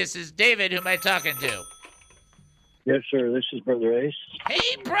 knock. This is David. Who am I talking to? Yes, sir. This is Brother Ace.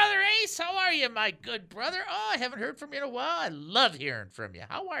 Hey, Brother Ace. How are you, my good brother? Oh, I haven't heard from you in a while. I love hearing from you.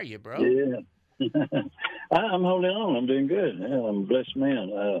 How are you, bro? Yeah. I'm holding on. I'm doing good. Yeah, I'm a blessed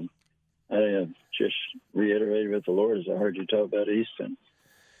man. I just reiterated with the Lord as I heard you talk about Easton.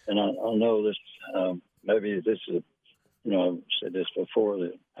 And I know this, maybe this is, I've said this before,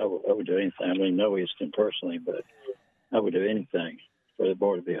 that I would do anything. I don't even know Easton personally, but I would do anything for the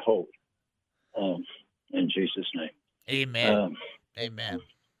boy to be whole. In Jesus' name. Amen. Amen.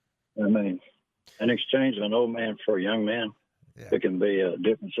 I mean, in exchange of an old man for a young man, there can be a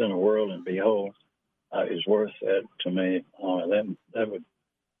difference in the world and be whole, is worth that to me.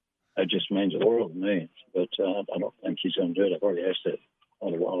 That just means the world to me. But I don't think he's going to do it. I've already asked that a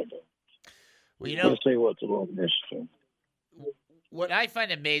while ago. Well, we'll see what the Lord has to. What I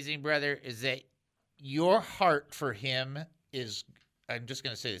find amazing, brother, is that your heart for him is, I'm just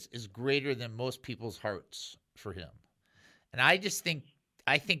going to say this, is greater than most people's hearts for him. And I think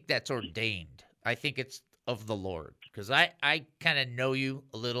that's ordained. I think it's of the Lord, because I kind of know you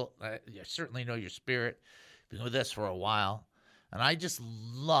a little. I certainly know your spirit. Been with us for a while, and I just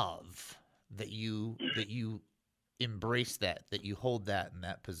love that you embrace that you hold that in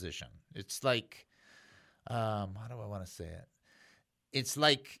that position. It's like, how do I want to say it? It's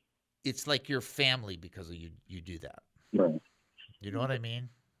like your family because of you do that. Right. You know what I mean?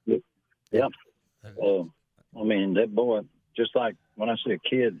 Yeah. I mean, that boy, just like when I see a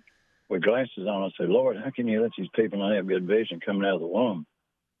kid with glasses on, I say, Lord, how can you let these people not have good vision coming out of the womb?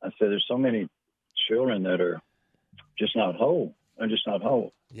 I said, there's so many children that are just not whole. They're just not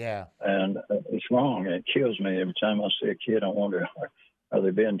whole. Yeah. And it's wrong. It kills me every time I see a kid. I wonder, are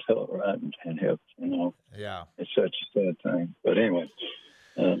they being taught right and helped? Yeah. It's such a sad thing. But anyway,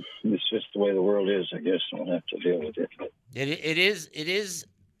 it's just the way the world is, I guess. We'll have to deal with it. It is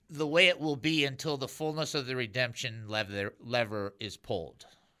the way it will be until the fullness of the redemption lever is pulled.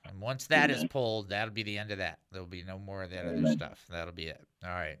 And once that is pulled, that'll be the end of that. There'll be no more of that other stuff. That'll be it.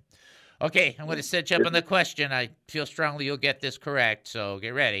 All right. Okay, I'm going to set you up on the question. I feel strongly you'll get this correct, so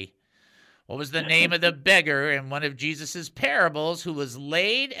get ready. What was the name of the beggar in one of Jesus' parables who was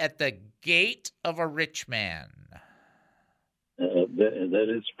laid at the gate of a rich man? That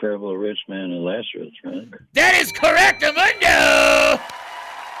is the parable of rich man and Lazarus, right? That is correct, Amundo!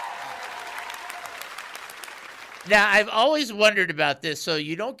 Now, I've always wondered about this, so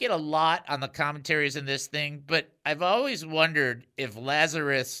you don't get a lot on the commentaries in this thing, but I've always wondered if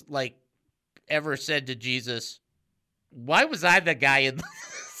Lazarus, ever said to Jesus, why was I the guy in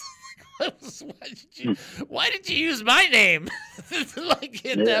why did you use my name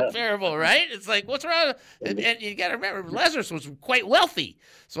in that parable, right? It's like, what's wrong? And you got to remember, Lazarus was quite wealthy,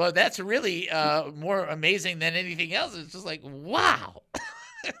 so that's really more amazing than anything else. It's just like, wow.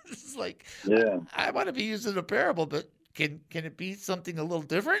 It's like, I want to be using a parable, but can it be something a little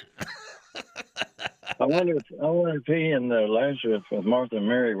different? I wonder if he and Lazarus with Martha and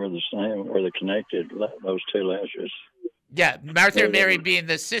Mary were the same, were they connected? Those two Lazarus. Yeah, Martha and Mary being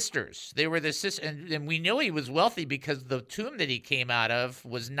the sisters. They were the sisters, and we know he was wealthy because the tomb that he came out of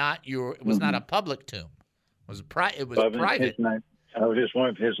was not a public tomb. It was private. I was just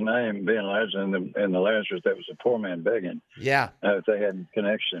wondering if his name being Lazarus and the Lazarus that was a poor man begging. Yeah. If they had a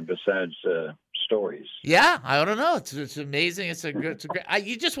connection besides stories. Yeah, I don't know. It's amazing. It's a great.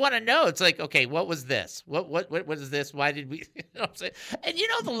 You just want to know. It's like, okay, what was this? What is this? Why did we? You know what I'm saying? And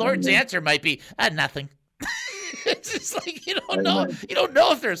the Lord's answer might be nothing. It's just like you don't know. You don't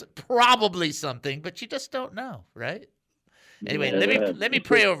know if there's probably something, but you just don't know, right? Anyway, Yeah, let me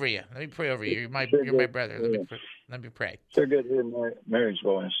pray over you. Let me pray over you. You're my brother. Let me pray. So good to hear Mary's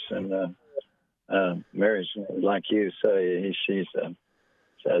voice, and Mary's like you say, she's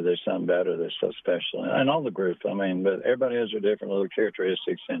there's something about her that's so special, and all the group. I mean, but everybody has their different little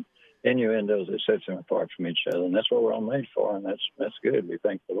characteristics and innuendos that sets them apart from each other, and that's what we're all made for, and that's good. We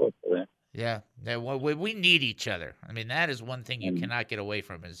thank the Lord for that. Yeah, well, we need each other. I mean, that is one thing you cannot get away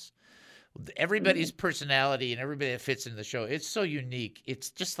from is everybody's personality and everybody that fits in the show. It's so unique.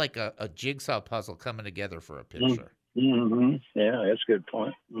 It's just like a jigsaw puzzle coming together for a picture. Mm-hmm. Yeah, that's a good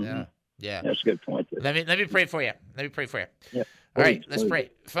point. Mm-hmm. Yeah, that's a good point. Let me pray for you. Let me pray for you. Yeah. All right, let's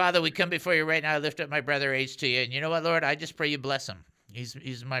pray. Father, we come before you right now. I lift up my brother Ace to you, and you know what, Lord? I just pray you bless him.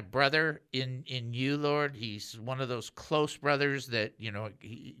 He's my brother in you, Lord. He's one of those close brothers that, you know,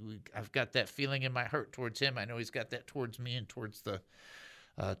 I've got that feeling in my heart towards him. I know he's got that towards me and towards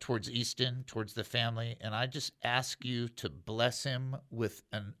Easton, towards the family. And I just ask you to bless him with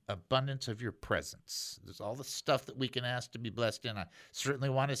an abundance of your presence. There's all the stuff that we can ask to be blessed in. I certainly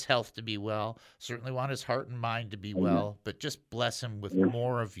want his health to be well, certainly want his heart and mind to be well, but just bless him with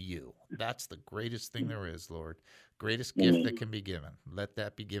more of you. That's the greatest thing there is, Lord. Greatest gift that can be given. Let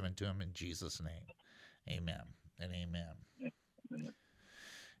that be given to him in Jesus' name. Amen and amen.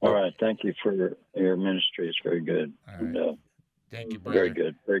 All right. Thank you for your ministry. It's very good. All right. And, thank you, brother. Very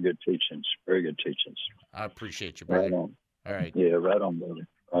good. Very good teachings. Very good teachings. I appreciate you, brother. Right on. All right. Yeah, right on, brother.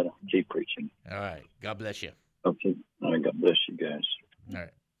 Right on. Keep preaching. All right. God bless you. Okay. All right. God bless you guys. All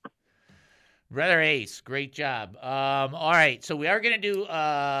right. Brother Ace, great job. All right. So we are going to do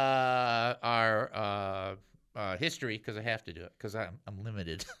our history because I have to do it because I'm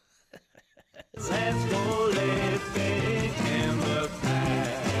limited. Let's go living in the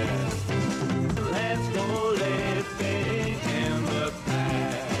past. Let's go living in the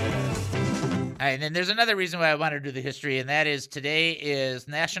past. All right, and then there's another reason why I want to do the history, and that is today is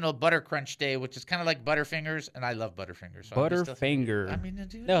National Butter Crunch Day, which is kind of like Butterfingers, and I love Butterfingers. So Butterfinger. I mean,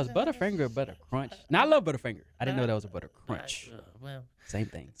 dude, that was Butterfinger or Butter Crunch. Now I love Butterfinger. I didn't know that was a Butter Crunch. Well, same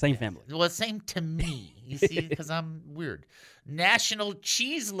thing, same family. Well, same to me. You see, because I'm weird. National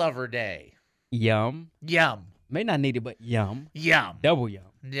Cheese Lover Day. Yum. Yum. May not need it, but yum. Yum. Double yum.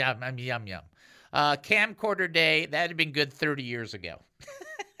 Yeah, I mean, yum. Camcorder Day. That had been good 30 years ago.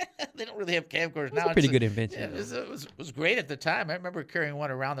 They don't really have camcorders now. It's a pretty good invention. Yeah, it was great at the time. I remember carrying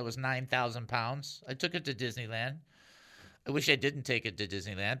one around that was 9,000 pounds. I took it to Disneyland. I wish I didn't take it to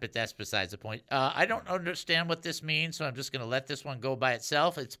Disneyland, but that's besides the point. I don't understand what this means, so I'm just going to let this one go by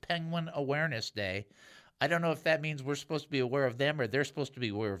itself. It's Penguin Awareness Day. I don't know if that means we're supposed to be aware of them or they're supposed to be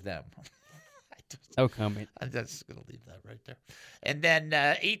aware of them. No comment. I'm just going to leave that right there. And then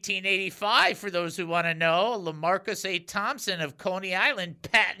 1885, for those who want to know, LaMarcus A. Thompson of Coney Island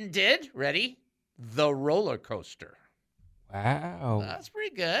patented, ready, the roller coaster. Wow. That's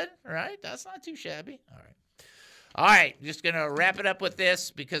pretty good, right? That's not too shabby. All right, just going to wrap it up with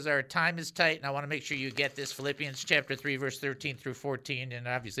this because our time is tight, and I want to make sure you get this. Philippians chapter 3, verse 13 through 14, and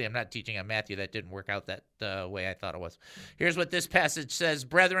obviously I'm not teaching on Matthew. That didn't work out that way I thought it was. Here's what this passage says.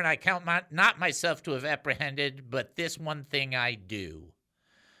 Brethren, I count not myself to have apprehended, but this one thing I do.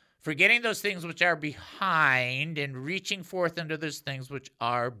 Forgetting those things which are behind and reaching forth unto those things which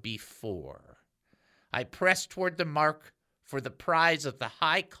are before. I press toward the mark for the prize of the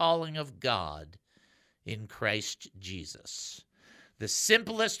high calling of God in Christ Jesus. The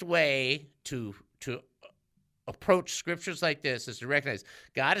simplest way to approach scriptures like this is to recognize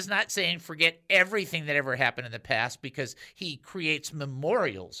God is not saying forget everything that ever happened in the past because he creates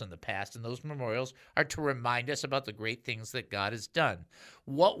memorials in the past, and those memorials are to remind us about the great things that God has done.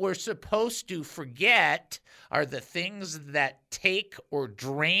 What we're supposed to forget are the things that take or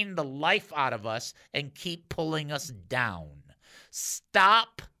drain the life out of us and keep pulling us down.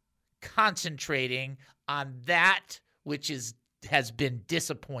 Stop concentrating on that which has been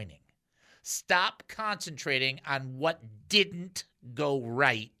disappointing. Stop concentrating on what didn't go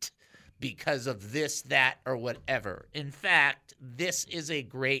right because of this, that, or whatever. In fact, this is a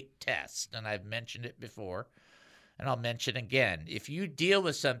great test, and I've mentioned it before, and I'll mention again. If you deal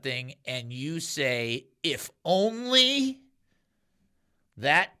with something and you say, if only,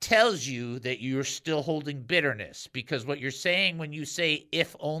 that tells you that you're still holding bitterness, because what you're saying when you say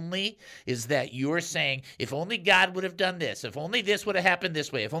if only is that you're saying if only God would have done this, if only this would have happened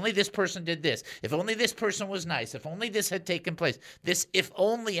this way, if only this person did this, if only this person was nice, if only this had taken place. This if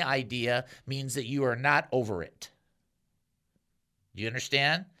only idea means that you are not over it. Do you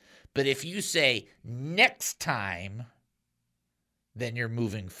understand? But if you say next time, then you're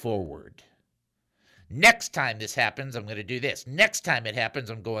moving forward. Next time this happens, I'm going to do this. Next time it happens,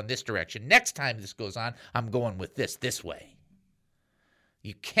 I'm going this direction. Next time this goes on, I'm going with this way.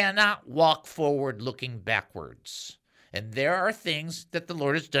 You cannot walk forward looking backwards. And there are things that the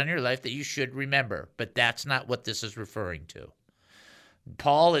Lord has done in your life that you should remember, but that's not what this is referring to.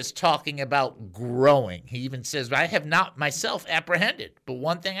 Paul is talking about growing. He even says, I have not myself apprehended, but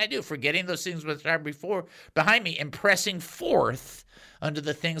one thing I do, forgetting those things which are behind me, and pressing forth unto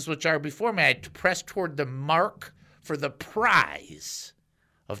the things which are before me. I press toward the mark for the prize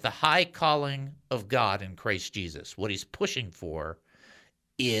of the high calling of God in Christ Jesus. What he's pushing for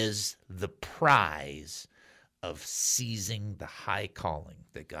is the prize of seizing the high calling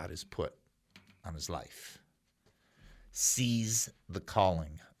that God has put on his life. Seize the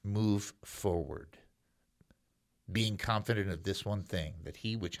calling. Move forward. Being confident of this one thing, that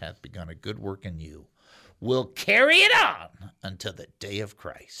he which hath begun a good work in you will carry it on until the day of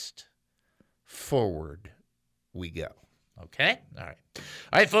Christ. Forward we go. Okay? All right.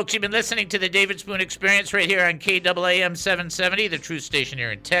 All right, folks, you've been listening to the David Spoon Experience right here on KAAM 770, the Truth Station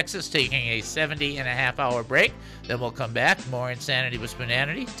here in Texas, taking a 70-and-a-half-hour break. Then we'll come back. More Insanity with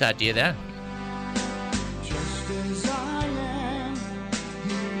Spoonanity. Talk to you then. Just as I am,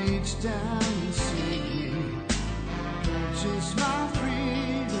 he reached down and saved me. Purchased my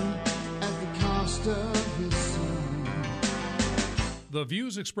freedom at the cost of his son. The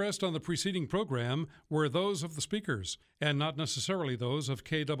views expressed on the preceding program were those of the speakers, and not necessarily those of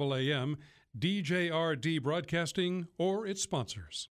KAAM, DJRD Broadcasting, or its sponsors.